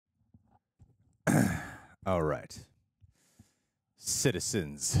All right.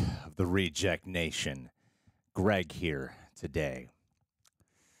 Citizens of the Reject Nation, Greg here today.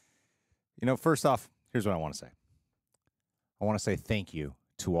 First off, here's what I want to say. I want to say thank you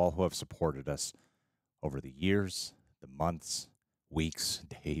to all who have supported us over the years, the months, weeks,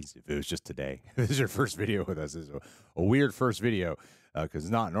 days. If it was just today, if this is your first video with us, this is a weird first video because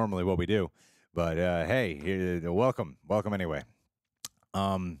it's not normally what we do. But hey, welcome anyway.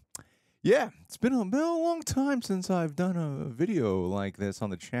 Yeah, it's been a long time since I've done a video like this on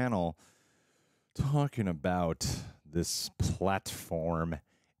the channel talking about this platform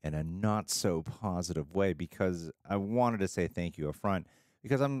in a not so positive way, because I wanted to say thank you up front,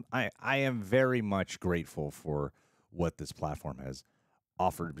 because I am very much grateful for what this platform has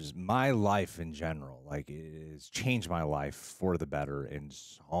offered just my life in general. Like, it has changed my life for the better in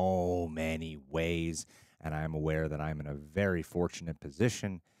so many ways, and I'm aware that I'm in a very fortunate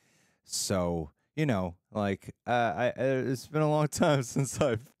position. So, it's been a long time since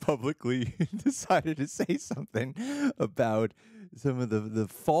I've publicly decided to say something about some of the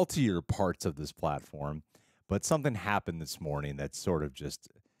faultier parts of this platform. But something happened this morning that sort of just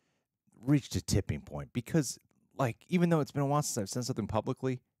reached a tipping point, because, even though it's been a while since I've said something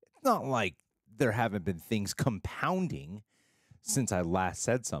publicly, it's not like there haven't been things compounding since I last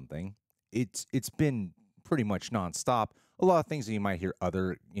said something. It's been pretty much nonstop. A lot of things that you might hear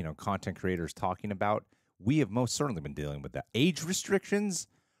other, content creators talking about, we have most certainly been dealing with. The age restrictions,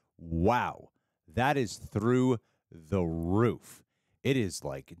 wow, that is through the roof. It is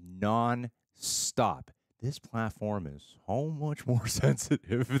like non-stop. This platform is so much more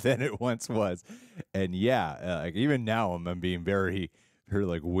sensitive than it once was. And yeah, even now I'm being very,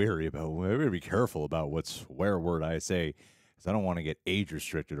 very wary about, I better be careful about what swear word I say, because I don't want to get age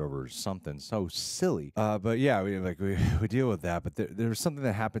restricted over something so silly. But yeah, we deal with that. But there's something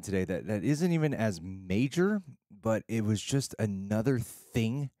that happened today that isn't even as major, but it was just another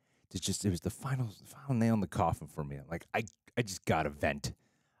thing it was the final nail in the coffin for me. I just got to vent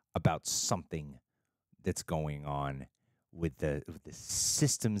about something that's going on with the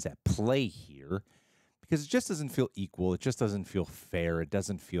systems at play here, because it just doesn't feel equal. It just doesn't feel fair. It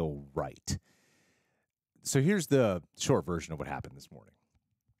doesn't feel right. So here's the short version of what happened this morning.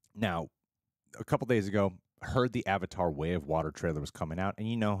 Now, a couple days ago, heard the Avatar Way of Water trailer was coming out, and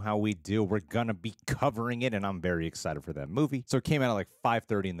you know how we do. We're going to be covering it, and I'm very excited for that movie. So it came out at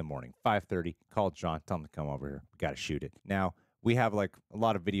 5:30 in the morning. 5:30, called John, tell him to come over here. We got to shoot it. Now, we have a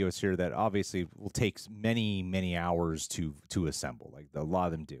lot of videos here that obviously will take many, many hours to assemble. A lot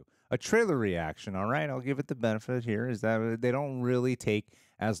of them do. A trailer reaction, all right, I'll give it the benefit here, is that they don't really take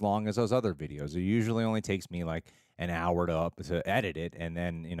as long as those other videos. It usually only takes me an hour to edit it, and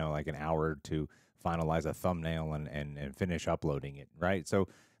then, an hour to finalize a thumbnail and finish uploading it, right? So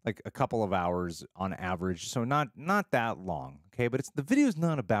a couple of hours on average, so not that long, okay? But the video's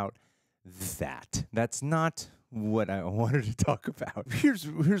not about that. That's not what I wanted to talk about. Here's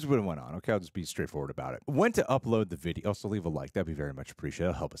what went on. Okay, I'll just be straightforward about it. Went to upload the video. Also, leave a like. That'd be very much appreciated.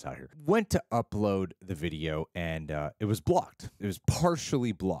 It'll help us out here. Went to upload the video, and it was blocked. It was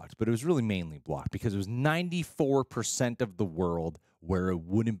partially blocked, but it was really mainly blocked because it was 94% of the world where it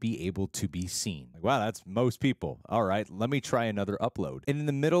wouldn't be able to be seen. Wow, that's most people. All right, let me try another upload. And in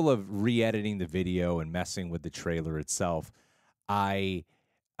the middle of re-editing the video and messing with the trailer itself, I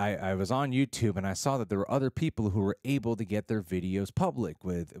was on YouTube, and I saw that there were other people who were able to get their videos public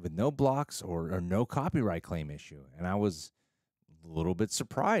with no blocks or no copyright claim issue. And I was a little bit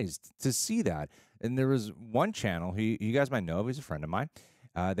surprised to see that. And there was one channel, you guys might know of, he's a friend of mine.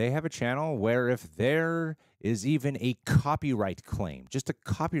 They have a channel where if there is even a copyright claim, just a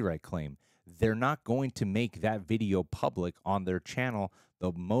copyright claim, they're not going to make that video public on their channel.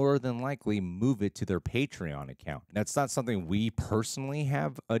 They'll more than likely move it to their Patreon account. That's not something we personally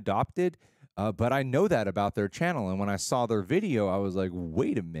have adopted, but I know that about their channel. And when I saw their video, I was like,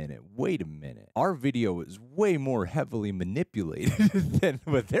 wait a minute. Our video is way more heavily manipulated than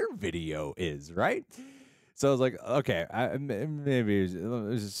what their video is, right? So I was like, okay, maybe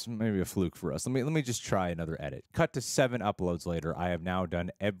it's a fluke for us. Let me just try another edit. Cut to 7 uploads later. I have now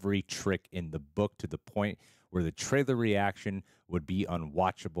done every trick in the book to the point where the trailer reaction would be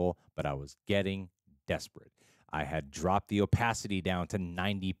unwatchable, but I was getting desperate. I had dropped the opacity down to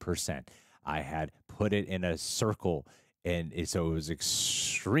 90%. I had put it in a circle, and so it was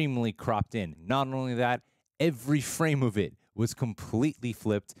extremely cropped in. Not only that, every frame of it was completely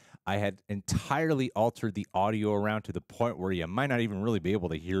flipped. I had entirely altered the audio around to the point where you might not even really be able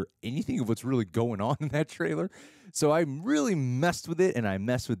to hear anything of what's really going on in that trailer. So I really messed with it, and I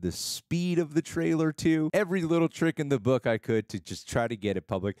messed with the speed of the trailer too. Every little trick in the book I could to just try to get it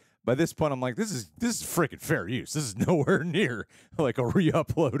public. By this point, I'm like, this is freaking fair use. This is nowhere near like a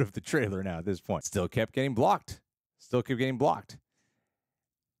re-upload of the trailer now at this point. Still kept getting blocked. Still kept getting blocked.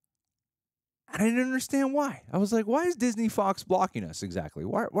 And I didn't understand why. I was like, why is Disney Fox blocking us exactly?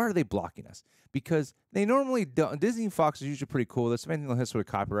 Why are they blocking us? Because they normally don't. Disney Fox is usually pretty cool. That's something that hits with a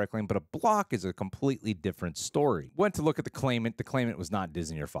copyright claim, but a block is a completely different story. Went to look at the claimant. The claimant was not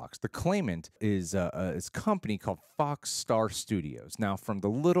Disney or Fox. The claimant is a company called Fox Star Studios. Now, from the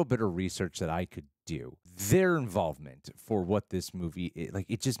little bit of research that I could do, their involvement for what this movie is, like,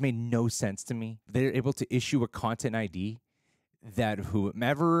 it just made no sense to me. They're able to issue a content ID that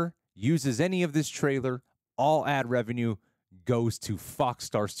whomever uses any of this trailer, all ad revenue goes to Fox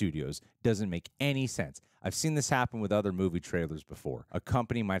Star Studios. Doesn't make any sense. I've seen this happen with other movie trailers before. A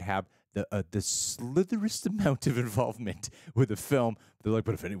company might have the slitherest amount of involvement with a film. They're like,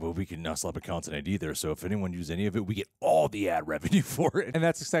 but if anyone, we can now slap a content ID there. So if anyone uses any of it, we get all the ad revenue for it. And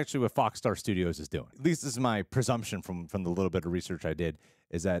that's essentially what Fox Star Studios is doing. At least this is my presumption from the little bit of research I did,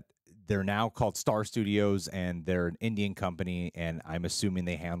 is that they're now called Star Studios, and they're an Indian company, and I'm assuming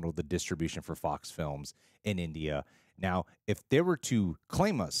they handle the distribution for Fox Films in India. Now, if they were to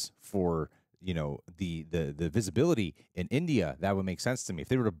claim us for, you know, the visibility in India, that would make sense to me. If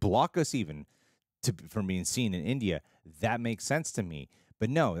they were to block us even from being seen in India, that makes sense to me. But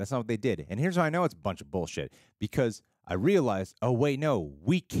no, that's not what they did. And here's how I know it's a bunch of bullshit. Because I realized, oh, wait, no,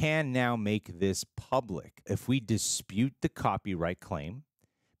 we can now make this public. If we dispute the copyright claim,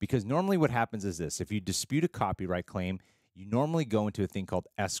 because normally what happens is this: if you dispute a copyright claim, you normally go into a thing called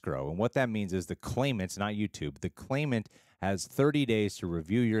escrow. And what that means is the claimant, not YouTube, the claimant has 30 days to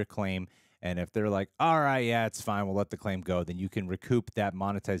review your claim. And if they're like, all right, yeah, it's fine, we'll let the claim go, then you can recoup that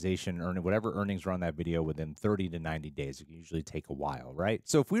monetization, whatever earnings are on that video within 30 to 90 days. It can usually take a while, right?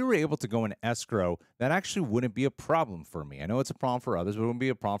 So if we were able to go in escrow, that actually wouldn't be a problem for me. I know it's a problem for others, but it wouldn't be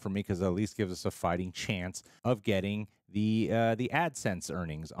a problem for me because it at least gives us a fighting chance of getting the AdSense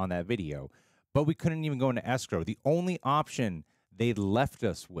earnings on that video. But we couldn't even go into escrow. The only option they left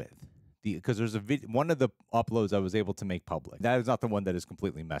us with, because there's one of the uploads I was able to make public. That is not the one that is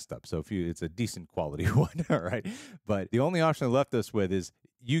completely messed up. So it's a decent quality one, all right? But the only option they left us with is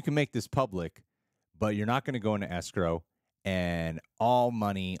you can make this public, but you're not going to go into escrow, and all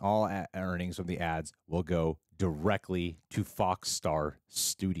money, all earnings from the ads will go directly to Fox Star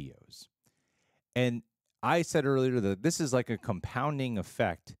Studios. And I said earlier that this is like a compounding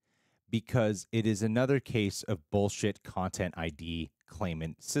effect because it is another case of bullshit content ID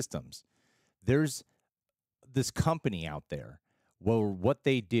claimant systems. There's this company out there where what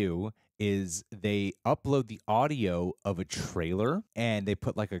they do is they upload the audio of a trailer and they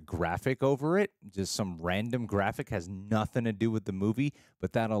put like a graphic over it, just some random graphic, has nothing to do with the movie,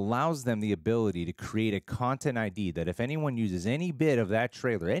 but that allows them the ability to create a content ID that if anyone uses any bit of that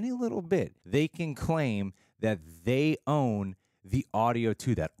trailer, any little bit, they can claim that they own the audio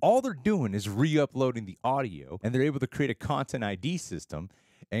to that. All they're doing is re-uploading the audio, and they're able to create a content ID system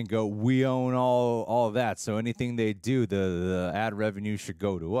and go, we own all of that. So anything they do, the ad revenue should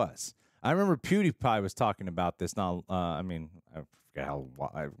go to us. I remember PewDiePie was talking about this. Now, I forget how,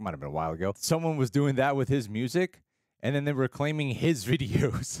 it might have been a while ago. Someone was doing that with his music, and then they were claiming his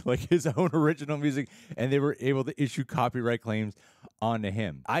videos, like his own original music, and they were able to issue copyright claims onto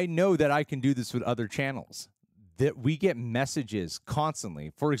him. I know that I can do this with other channels. That we get messages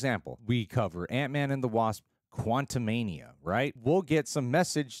constantly. For example, we cover Ant-Man and the Wasp, Quantumania, right? We'll get some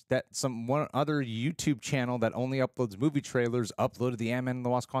message that one other YouTube channel that only uploads movie trailers uploaded the Ant-Man and the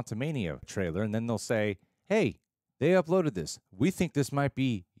Wasp Quantumania trailer, and then they'll say, hey, they uploaded this. We think this might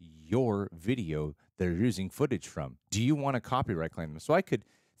be your video they're using footage from. Do you want to copyright claim them? So I could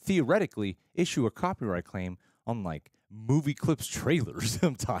theoretically issue a copyright claim on like movie clips trailers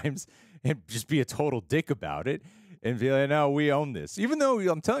sometimes and just be a total dick about it and be like, no, we own this. Even though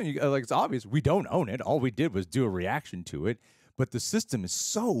I'm telling you, like, it's obvious we don't own it. All we did was do a reaction to it. But the system is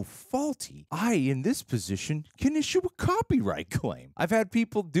so faulty. I, in this position, can issue a copyright claim. I've had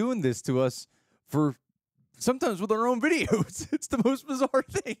people doing this to us for sometimes with our own videos. It's the most bizarre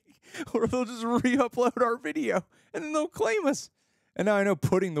thing. Or they'll just re-upload our video and then they'll claim us. And now I know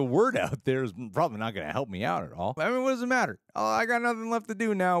putting the word out there is probably not going to help me out at all. I mean, what does it matter? Oh, I got nothing left to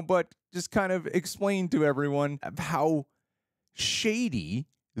do now but just kind of explain to everyone how shady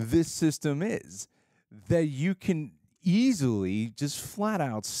this system is. That you can easily just flat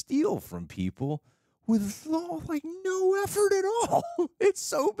out steal from people with like no effort at all. It's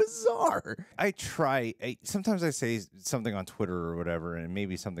so bizarre. Sometimes I say something on Twitter or whatever, and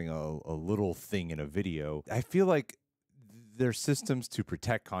maybe something a little thing in a video. I feel like their systems to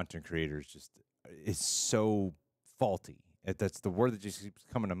protect content creators just is so faulty. That's the word that just keeps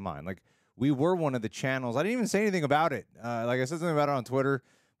coming to mind. Like, we were one of the channels. I didn't even say anything about it. Like, I said something about it on Twitter,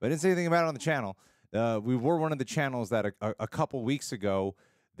 but I didn't say anything about it on the channel. We were one of the channels that a couple weeks ago,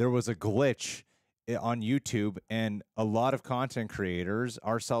 there was a glitch on YouTube, and a lot of content creators,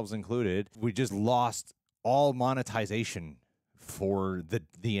 ourselves included, we just lost all monetization for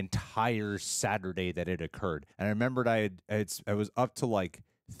the entire Saturday that it occurred. And I remembered I was up to like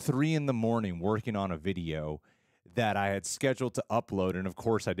 3 in the morning working on a video that I had scheduled to upload, and of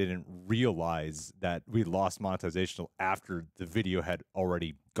course I didn't realize that we lost monetization after the video had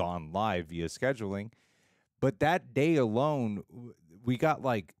already gone live via scheduling. But that day alone, we got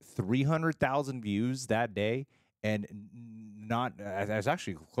like 300,000 views that day, and it was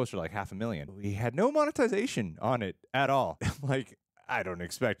actually closer to like 500,000. We had no monetization on it at all. Like, I don't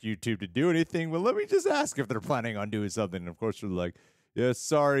expect YouTube to do anything, but let me just ask if they're planning on doing something. And of course, they're like, yeah,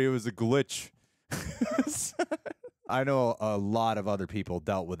 sorry, it was a glitch. I know a lot of other people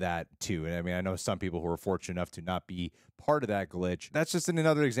dealt with that too. And I mean, I know some people who were fortunate enough to not be part of that glitch. That's just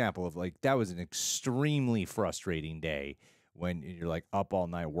another example of, like, that was an extremely frustrating day when you're like up all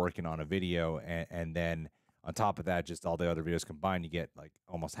night working on a video, and then on top of that, just all the other videos combined, you get like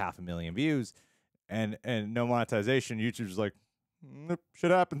almost 500,000 views and no monetization. YouTube's like, nope,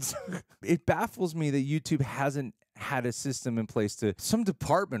 shit happens. It baffles me that YouTube hasn't had a system in place to some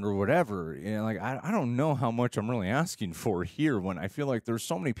department or whatever. You know, like, I don't know how much I'm really asking for here, when I feel like there's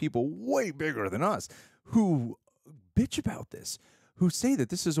so many people way bigger than us who bitch about this, who say that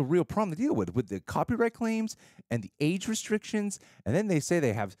this is a real problem to deal with the copyright claims and the age restrictions. And then they say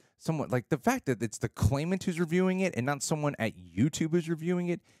they have someone, like, the fact that it's the claimant who's reviewing it and not someone at YouTube who's reviewing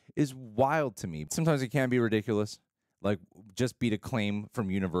it is wild to me. Sometimes it can be ridiculous. Like, just beat a claim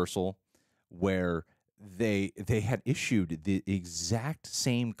from Universal where they had issued the exact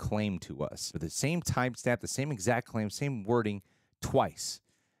same claim to us, with the same timestamp, the same exact claim, same wording twice.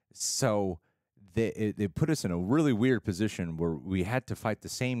 So they put us in a really weird position where we had to fight the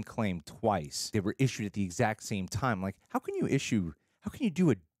same claim twice. They were issued at the exact same time. Like, how can you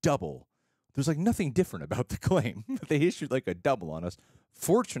do a double? There's like nothing different about the claim. They issued like a double on us.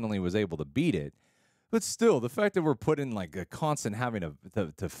 Fortunately, was able to beat it. But still, the fact that we're put in like a constant having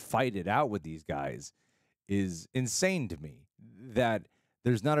to fight it out with these guys is insane to me, that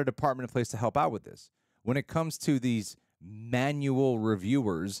there's not a department in place to help out with this. When it comes to these manual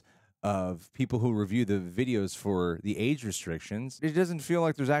reviewers of people who review the videos for the age restrictions, it doesn't feel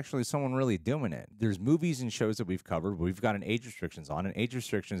like there's actually someone really doing it. There's movies and shows that we've covered where we've got an age restrictions on, and age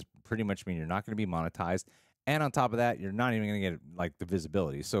restrictions pretty much mean you're not going to be monetized. And on top of that, you're not even going to get like the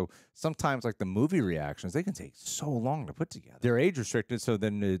visibility. So sometimes, like, the movie reactions, they can take so long to put together. They're age restricted, so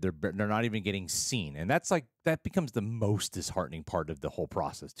then they're not even getting seen. And that's like, that becomes the most disheartening part of the whole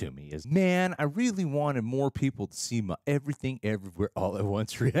process to me, is, man, I really wanted more people to see my Everything Everywhere All at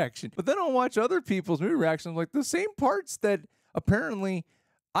Once reaction. But then I'll watch other people's movie reactions, like the same parts that apparently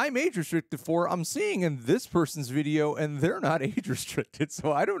I'm age restricted for, I'm seeing in this person's video, and they're not age restricted.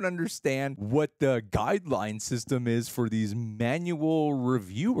 So I don't understand what the guideline system is for these manual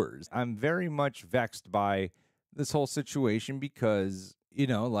reviewers. I'm very much vexed by this whole situation because, you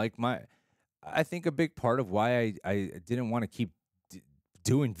know, like, I think a big part of why I didn't want to keep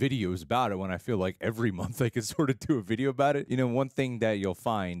doing videos about it, when I feel like every month I could sort of do a video about it. You know, one thing that you'll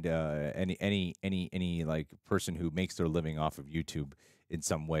find, any like person who makes their living off of YouTube in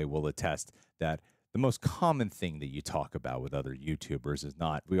some way will attest that the most common thing that you talk about with other YouTubers is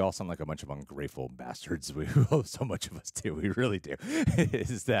not, we all sound like a bunch of ungrateful bastards. So much of us do. We really do.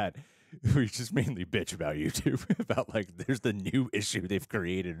 Is that we just mainly bitch about YouTube, about like there's the new issue they've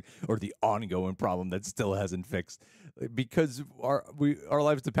created or the ongoing problem that still hasn't fixed, because our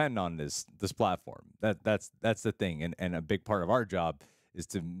lives depend on this platform. That's the thing, and a big part of our job is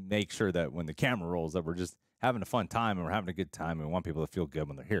to make sure that when the camera rolls, that we're just having a fun time and we're having a good time, and we want people to feel good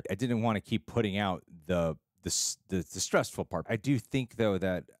when they're here. I didn't want to keep putting out the stressful part. I do think, though,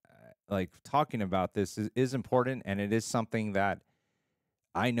 that like talking about this is important, and it is something that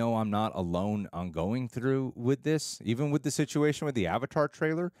I know I'm not alone on going through with this. Even with the situation with the Avatar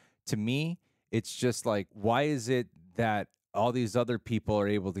trailer, to me, it's just like, why is it that all these other people are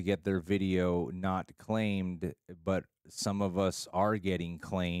able to get their video not claimed, but some of us are getting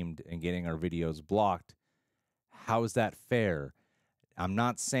claimed and getting our videos blocked? How is that fair? I'm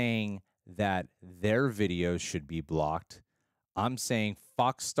not saying that their videos should be blocked. I'm saying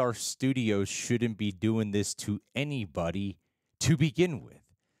Foxstar Studios shouldn't be doing this to anybody to begin with.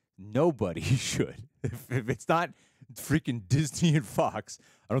 Nobody should. If it's not freaking Disney and Fox,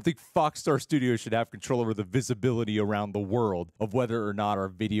 I don't think Foxstar Studios should have control over the visibility around the world of whether or not our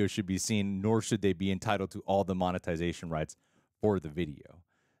video should be seen, nor should they be entitled to all the monetization rights for the video.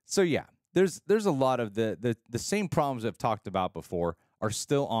 So yeah, there's a lot of the same problems I've talked about before are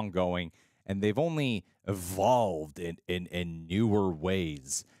still ongoing, and they've only evolved in newer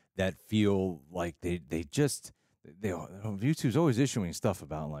ways that feel like YouTube's always issuing stuff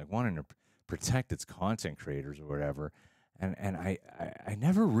about like wanting to protect its content creators or whatever, and I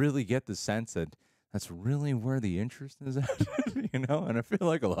never really get the sense that that's really where the interest is at, and I feel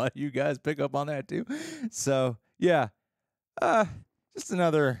like a lot of you guys pick up on that too. So yeah, just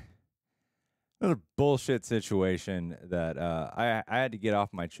another bullshit situation that I had to get off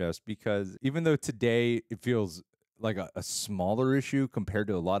my chest, because even though today it feels like a smaller issue compared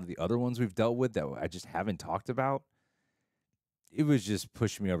to a lot of the other ones we've dealt with that I just haven't talked about, it was just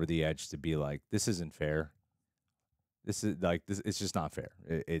pushing me over the edge to be like, this isn't fair. This is like this. It's just not fair.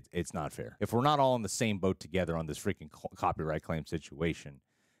 It's not fair. If we're not all in the same boat together on this freaking copyright claim situation,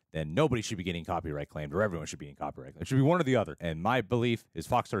 then nobody should be getting copyright claimed, or everyone should be in copyright claimed. It should be one or the other. And my belief is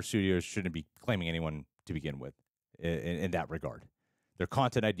Foxstar Studios shouldn't be claiming anyone to begin with in that regard. Their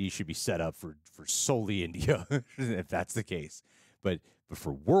content ID should be set up for solely India, if that's the case. But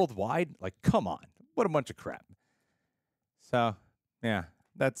for worldwide, like, come on. What a bunch of crap. So, yeah,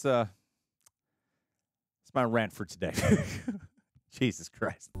 that's my rant for today. Jesus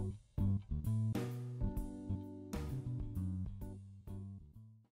Christ.